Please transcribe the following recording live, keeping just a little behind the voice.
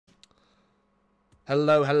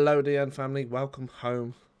Hello, hello, DN family. Welcome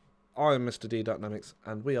home. I am Mr. D.Namics,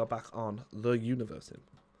 and we are back on the Universim.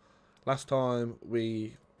 Last time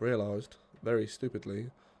we realised, very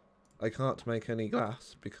stupidly, I can't make any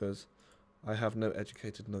glass because I have no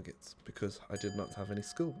educated nuggets, because I did not have any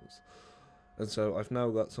schools. And so I've now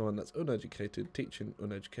got someone that's uneducated teaching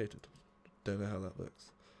uneducated. Don't know how that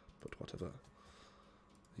works, but whatever.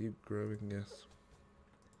 Are you growing? Yes.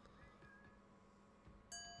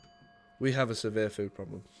 We have a severe food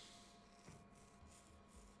problem.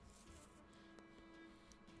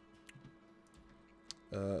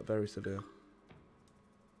 Very severe.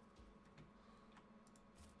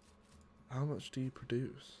 How much do you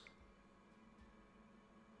produce?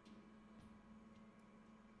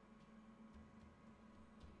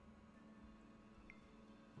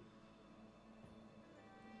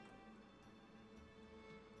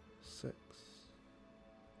 Six.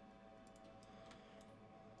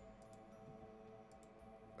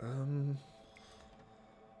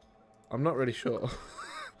 I'm not really sure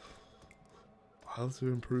how to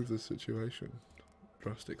improve the situation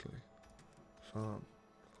drastically. Farm.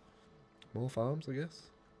 More farms, I guess.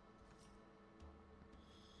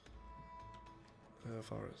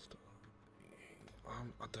 Forest.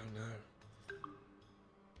 I don't know.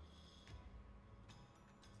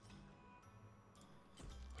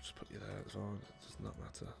 I'll just put you there, it's fine. It does not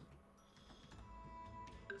matter.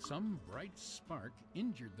 Some bright spark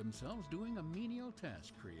injured themselves doing a menial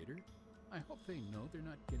task, Creator. I hope they know they're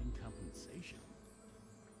not getting compensation.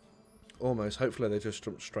 Almost. Hopefully they just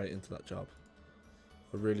jump straight into that job.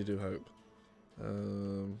 I really do hope.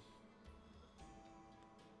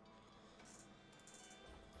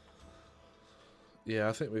 Yeah,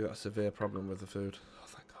 I think we got a severe problem with the food. Oh,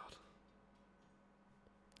 thank God.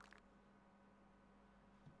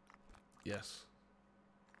 Yes.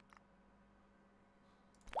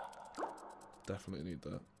 Definitely need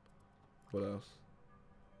that. What else?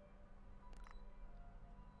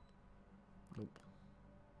 Nope.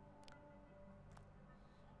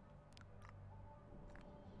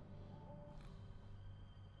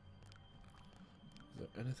 Is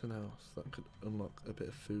there anything else that could unlock a bit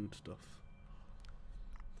of food stuff?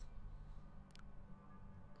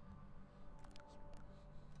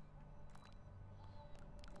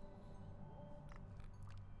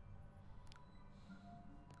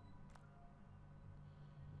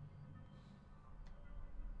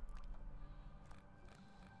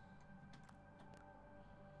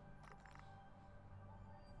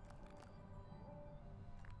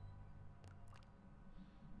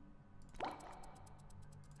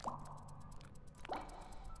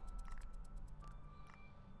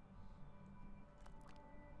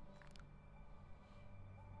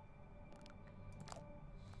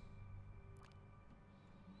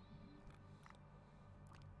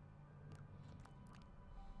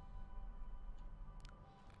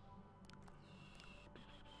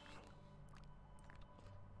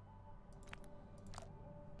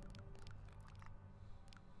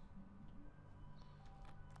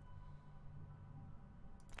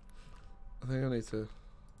 I think I need to...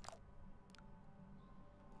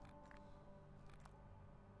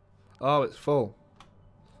 Oh, it's full.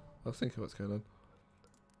 I was thinking what's going on.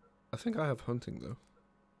 I think I have hunting though.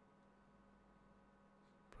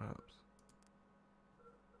 Perhaps.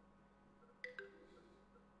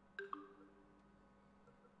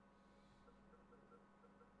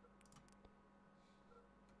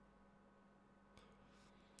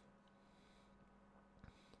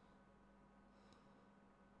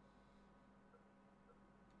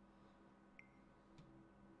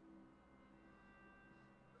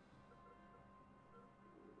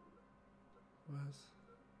 Where's...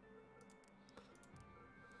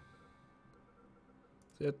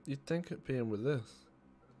 See, you'd think it'd be in with this.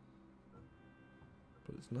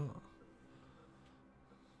 But it's not.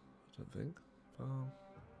 I don't think. Farm.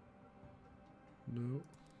 No.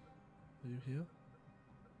 Are you here?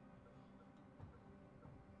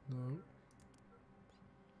 No.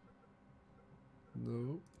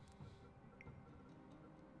 No.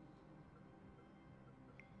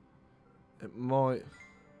 It might...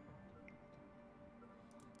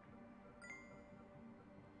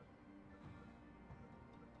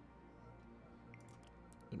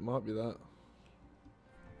 It might be that.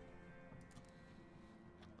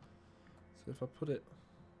 So if I put it...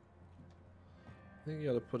 I think you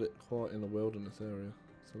gotta put it quite in a wilderness area.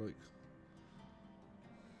 So like...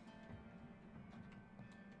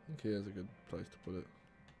 I think here's a good place to put it.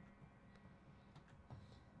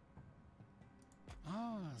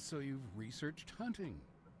 Ah, so you've researched hunting.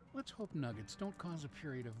 Let's hope nuggets don't cause a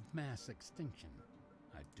period of mass extinction.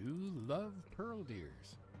 I do love pearl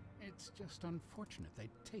deers. It It's just unfortunate they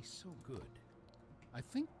taste so good. I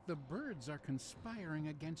think the birds are conspiring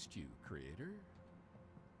against you, Creator.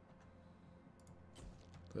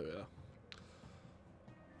 There we are.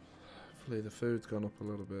 Hopefully the food's gone up a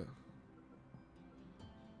little bit.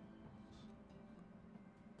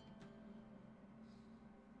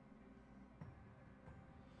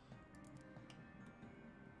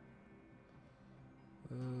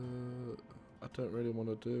 I don't really want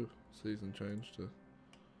to do season change to.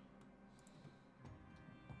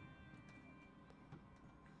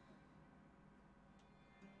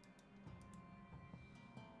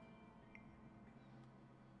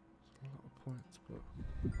 A lot of points, but.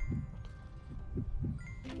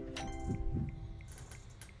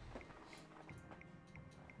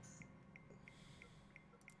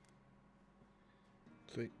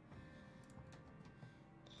 Sweet.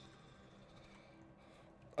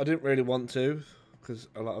 I didn't really want to, because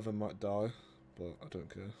a lot of them might die, but I don't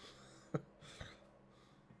care.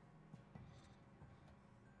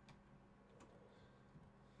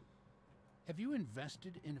 Have you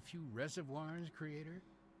invested in a few reservoirs, Creator?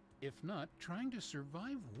 If not, trying to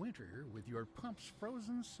survive winter with your pumps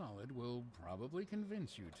frozen solid will probably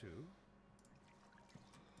convince you to.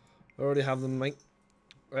 I already have them, mate.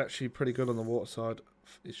 They're actually pretty good on the water side.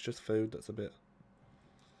 It's just food that's a bit...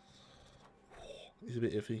 It's a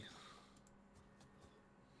bit iffy.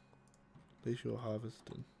 At least you're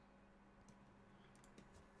harvesting.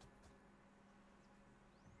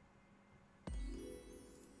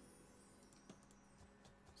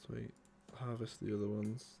 Sweet. Harvest the other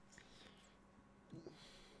ones.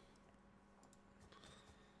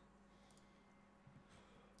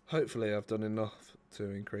 Hopefully I've done enough to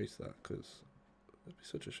increase that, because it'd be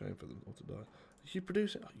such a shame for them all to die. Did you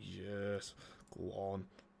produce it? Oh, yes. Go on.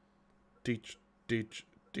 Teach.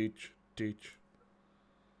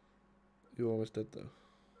 You're almost dead though.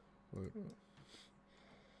 Right.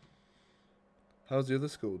 How's the other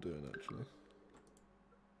school doing actually?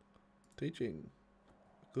 Teaching.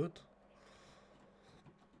 Good.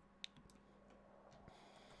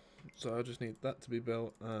 So I just need that to be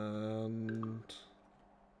built and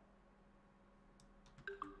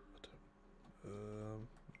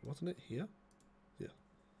wasn't it here? Yeah.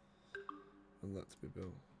 And that to be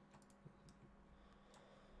built.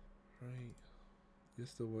 Right. You're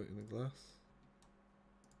still working the glass.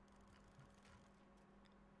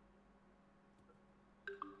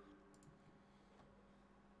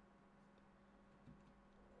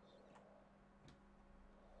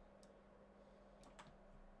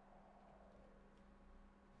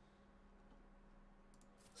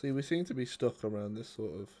 See, we seem to be stuck around this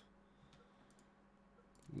sort of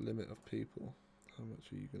limit of people. How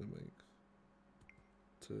much are you going to make?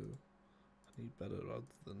 2. I need better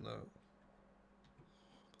odds than that.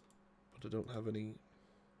 But I don't have any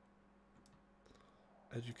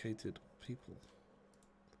educated people.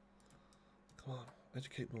 Come on,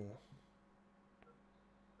 educate more.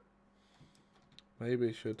 Maybe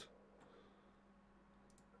I should.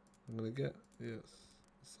 I'm going to get, yes,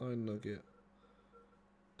 sign nugget.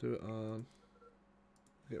 Do it on,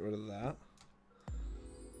 get rid of that.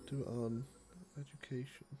 Do it on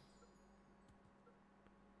education.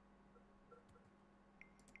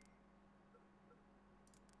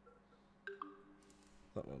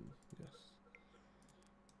 That one, yes.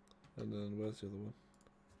 And then where's the other one?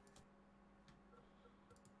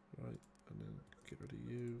 Right, and then get rid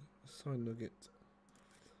of you. Assign nugget.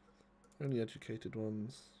 Only educated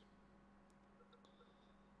ones.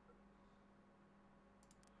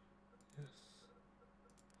 Yes.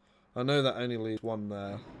 I know that only leaves 1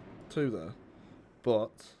 there, 2 there,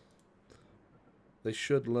 but they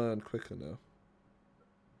should learn quicker now.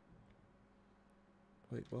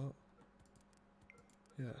 Wait, what?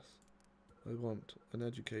 Yes. I want an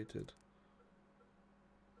educated.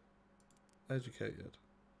 Educated.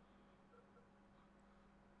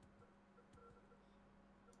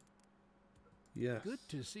 Yes. Good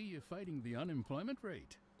to see you fighting the unemployment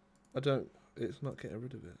rate. I don't. It's not getting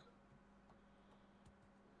rid of it.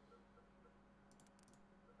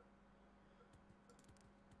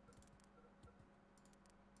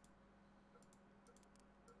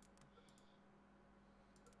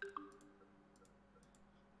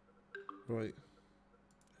 Right.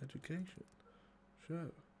 Education.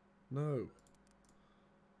 Show. No.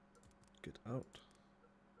 Get out.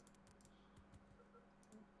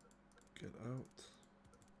 Get out.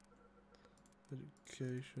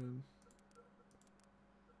 Education.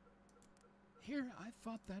 Here, I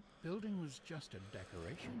thought that building was just a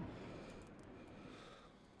decoration.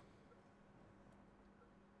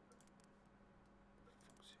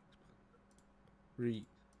 Read.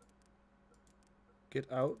 Get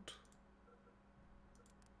out.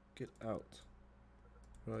 Get out.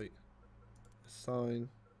 Right. Assign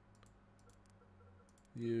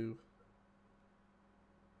you.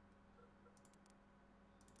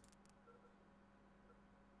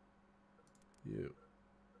 You.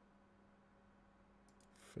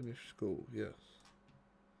 Finish school, yes.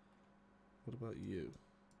 What about you?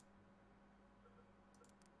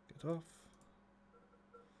 Get off.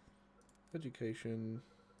 Education.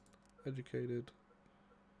 Educated.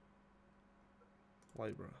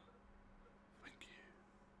 Labourer. Thank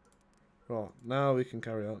you. Right, now we can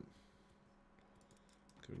carry on.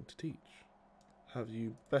 Going to teach. Have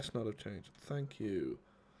you best not have changed? Thank you.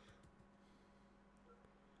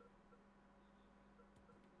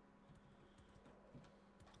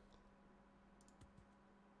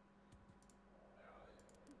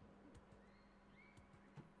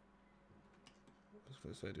 I was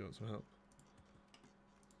going to say, do you want some help?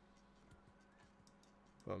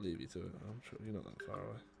 I'll leave you to it. I'm sure you're not that far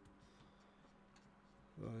away.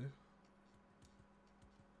 Are you?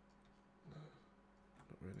 No,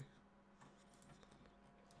 not really.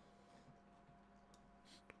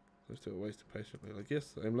 I'm still wasting patiently. Like,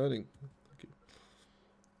 yes, I'm learning. Thank you.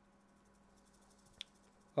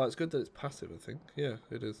 Oh, it's good that it's passive, I think. Yeah,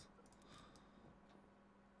 it is.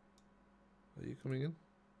 Are you coming in?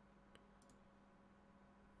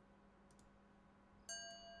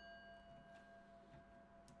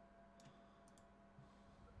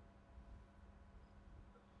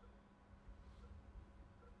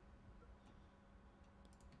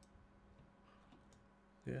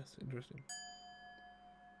 Yes, interesting.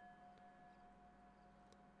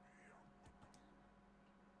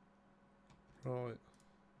 Right.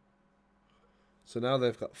 So now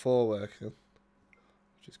they've got 4 working,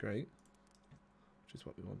 which is great. Which is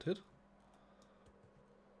what we wanted.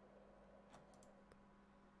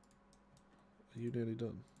 Are you nearly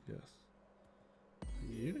done? Yes.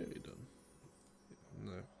 Are you nearly done?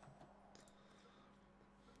 No.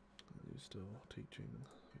 You're still teaching,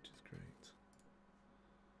 which is great.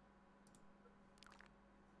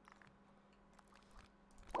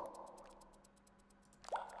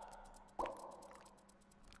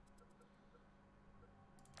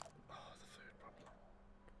 Oh, the food problem.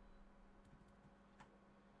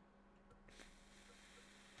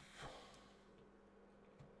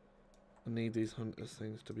 I need these hunters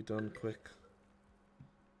things to be done quick.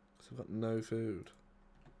 Because I've got no food.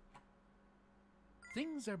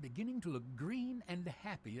 Things are beginning to look green and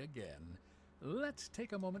happy again. Let's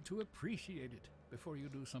take a moment to appreciate it before you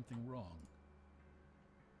do something wrong.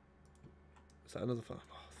 Is that another farm?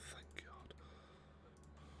 Oh, thank God.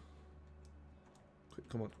 Quick,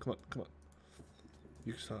 come on, come on, come on.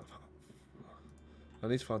 You can start. I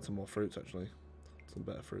need to find some more fruits, actually. Some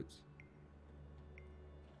better fruits.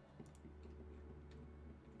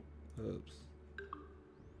 Herbs.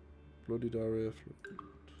 Bloody diarrhea fruit.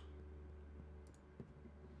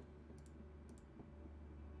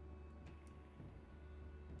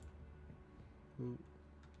 Ooh.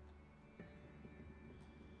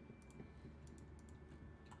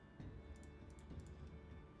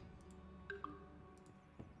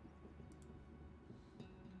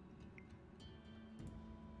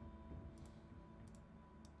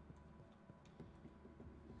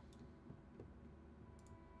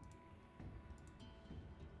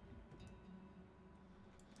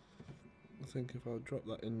 I think if I drop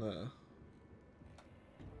that in there.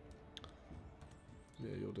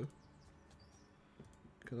 Yeah, you'll do.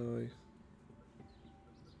 Can I?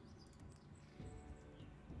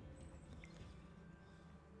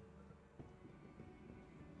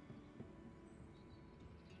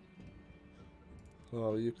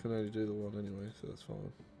 Oh, you can only do the one anyway, so that's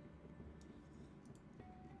fine.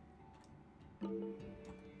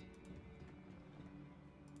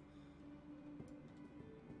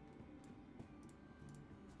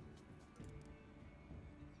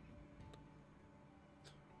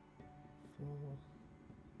 Four.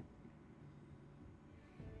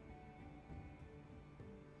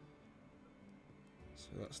 So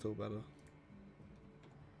that's still better.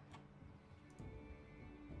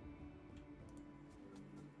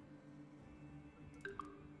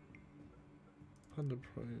 Panda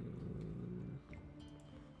Prime.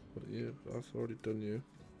 What are you? I've already done you.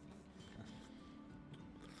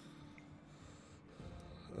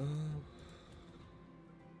 I'll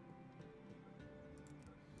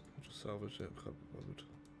just salvage it. Can't be bothered.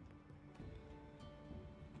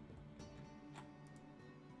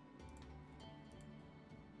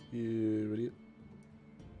 You idiot.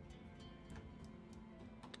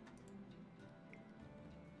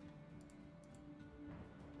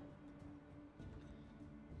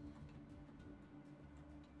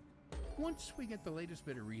 Once we get the latest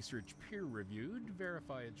bit of research peer-reviewed,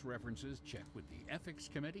 verify its references, check with the ethics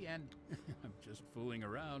committee, and I'm just fooling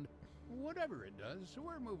around. Whatever it does,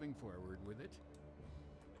 we're moving forward with it.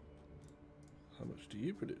 How much do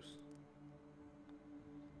you produce?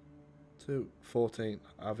 14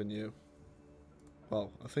 Avenue.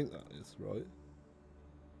 Well, I think that is right.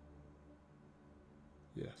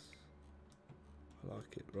 Yes. I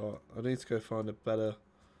like it. Right. I need to go find a better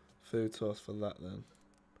food source for that then.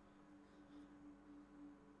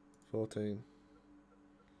 14.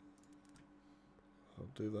 I'll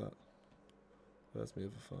do that. Where's my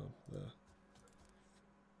other farm? There.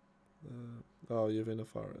 Oh, you're in a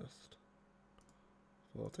forest.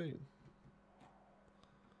 14.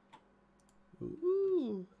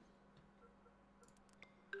 Ooh.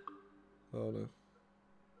 Oh no.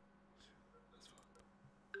 That's fine.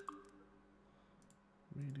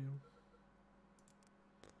 Medium.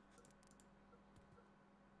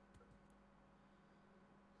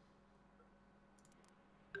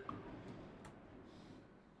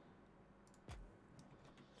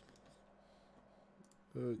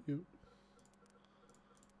 You.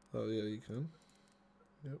 Oh yeah, you can.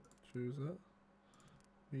 Yep, choose that.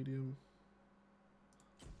 Medium.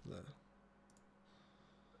 There.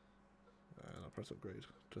 And I'll press upgrade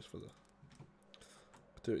just for the.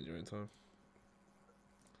 Do it in your own time.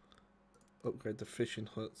 Upgrade the fishing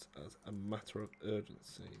huts as a matter of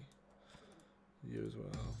urgency. You as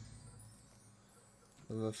well.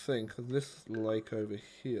 And the thing, because this lake over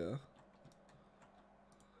here.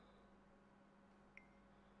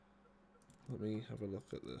 Let me have a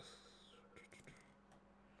look at this.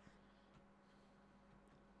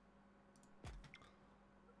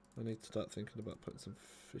 I need to start thinking about putting some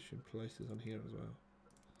fishing places on here as well.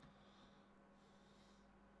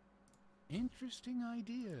 Interesting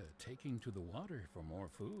idea, taking to the water for more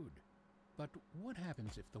food. But what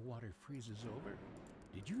happens if the water freezes over?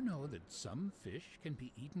 Did you know that some fish can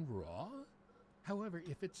be eaten raw? However,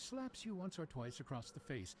 if it slaps you once or twice across the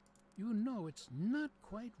face, you know it's not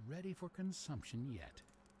quite ready for consumption yet.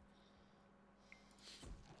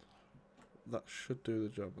 That should do the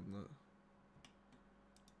job on that.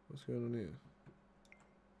 What's going on here?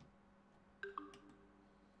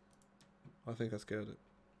 I think I scared it.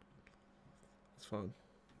 It's fine.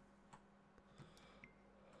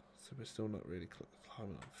 So we're still not really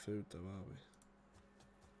climbing on food though, are we?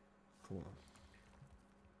 Come on.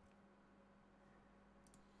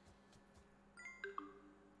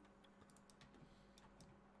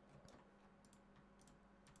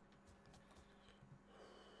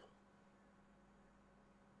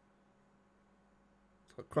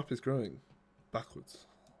 That crop is growing backwards.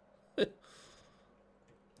 Are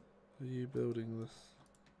you building this?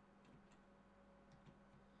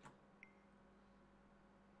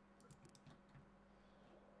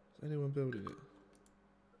 Is anyone building it?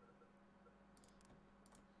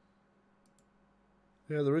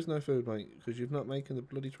 Yeah, there is no food, mate, because you've not making the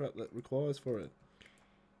bloody trap that requires for it.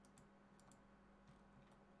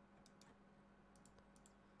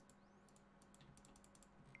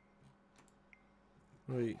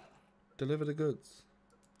 Right, deliver the goods.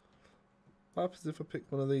 What happens if I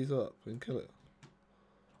pick one of these up and kill it?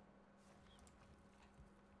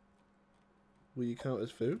 Will you count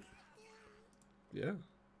as food? Yeah.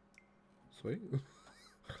 Sweet.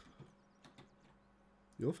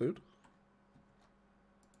 Your food.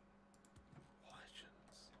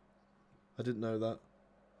 Legends. I didn't know that.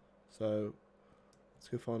 So, let's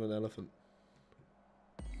go find an elephant.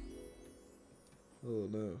 Oh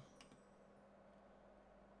no.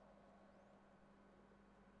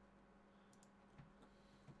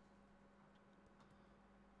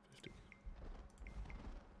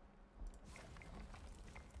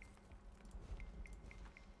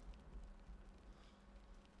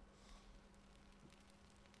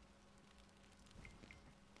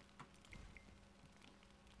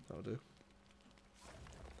 That'll do.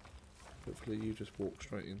 Hopefully you just walk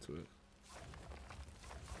straight into it.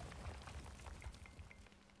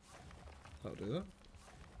 That'll do that.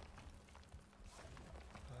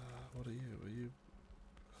 What are you? Are you...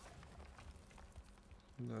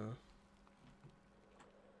 No.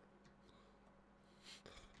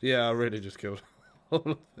 Yeah, I really just killed all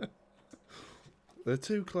of them. They're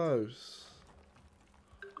too close.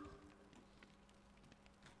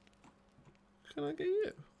 Can I get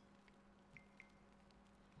you?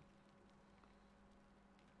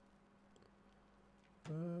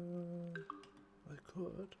 I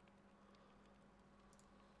could.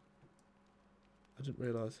 I didn't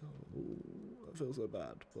realise. Oh, I feel so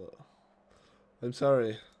bad, but I'm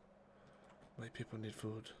sorry. My people need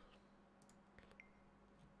food.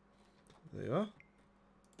 There you are.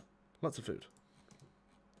 Lots of food.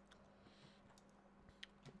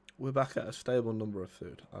 We're back at a stable number of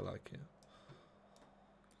food. I like it.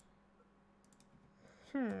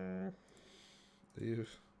 Are you...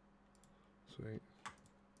 Sweet.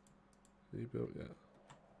 Are you built yet?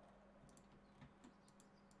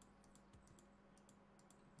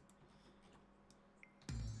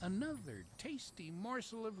 Another tasty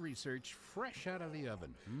morsel of research fresh out of the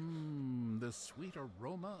oven. Mmm, the sweet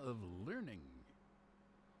aroma of learning.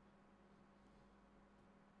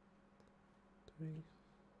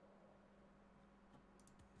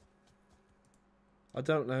 I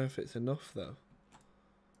don't know if it's enough though.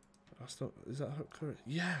 Is that correct?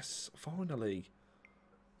 Yes, finally.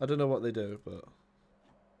 I don't know what they do, but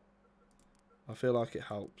I feel like it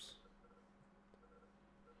helps.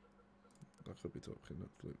 I could be talking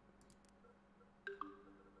absolute.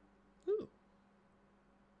 Ooh.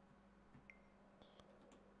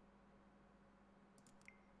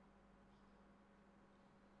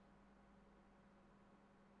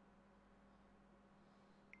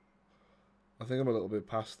 I think I'm a little bit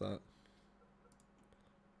past that.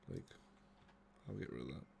 Like, I'll get rid of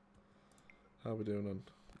that. How are we doing on?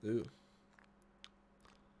 Ooh.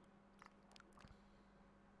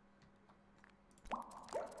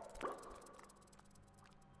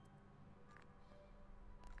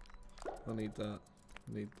 I need that.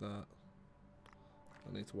 I need that.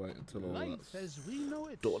 I need to wait until all Life that's as we know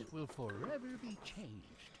it done. will forever be changed.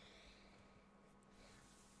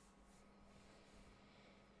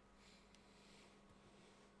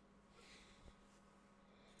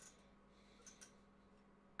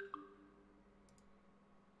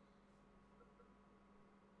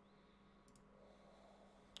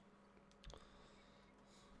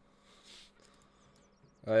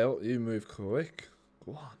 Hey, oh, you move quick.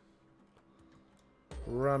 Go on.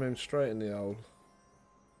 Ram him straight in the hole.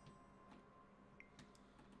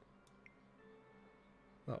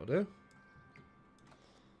 That'll do.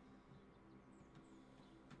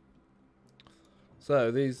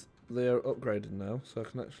 So they are upgraded now, so I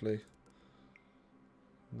can actually.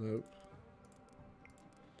 Nope.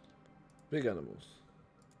 Big animals.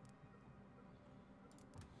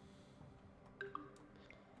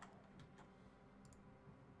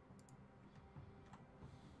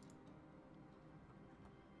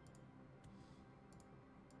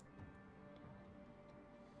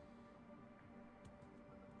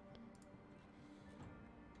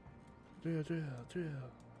 Drill.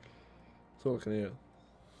 That's all I can hear.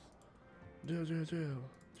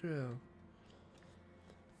 Drill.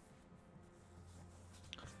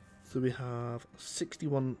 So we have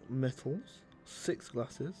 61 metals, 6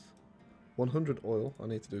 glasses, 100 oil. I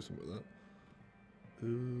need to do something with that.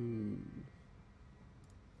 Ooh.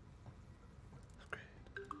 Upgrade.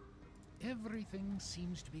 Everything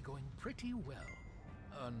seems to be going pretty well.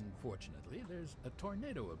 Unfortunately, there's a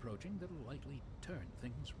tornado approaching that'll likely turn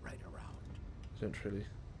things right around. Don't really.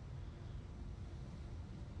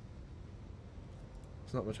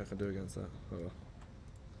 There's not much I can do against that. Oh well.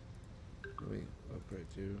 Let me upgrade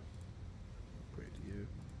you. Upgrade you.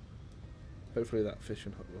 Hopefully that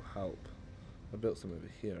fishing hut will help. I built some over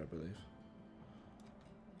here, I believe.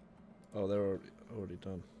 Oh, they're already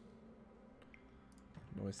done.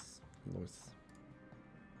 Nice. It's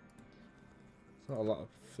not a lot of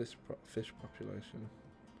fish population.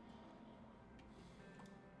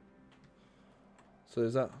 So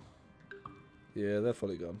is that? Yeah, they're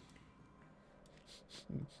fully gone.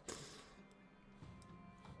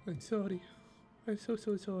 I'm sorry. I'm so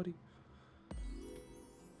sorry.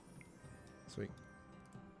 Sweet.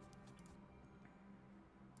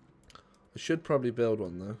 I should probably build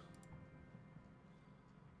one though.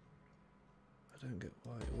 I don't get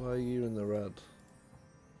why. Why are you in the red?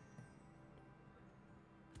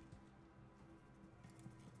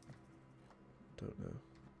 Don't know.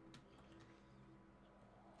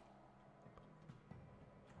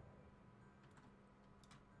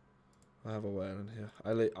 I have a whale in here.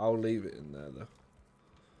 I'll leave it in there though.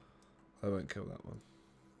 I won't kill that one.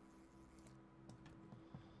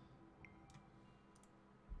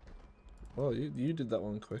 Oh, you did that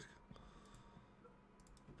one quick.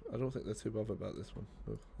 I don't think they're too bothered about this one.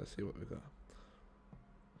 Oh, let's see what we got.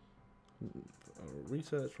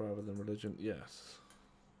 Research rather than religion. Yes.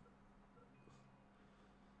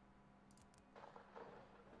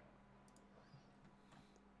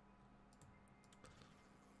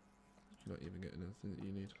 You're not even getting anything that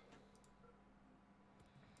you need.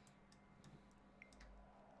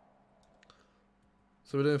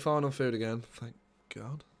 So we're doing fine on food again, thank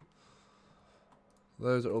God.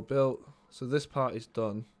 Those are all built. So this part is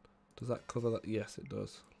done. Does that cover that? Yes, it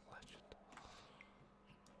does. Legend.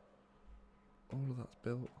 All of that's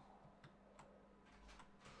built.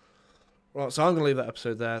 Right, so I'm going to leave that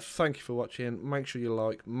episode there. Thank you for watching. Make sure you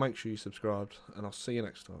like, make sure you subscribed, and I'll see you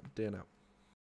next time. Dear now.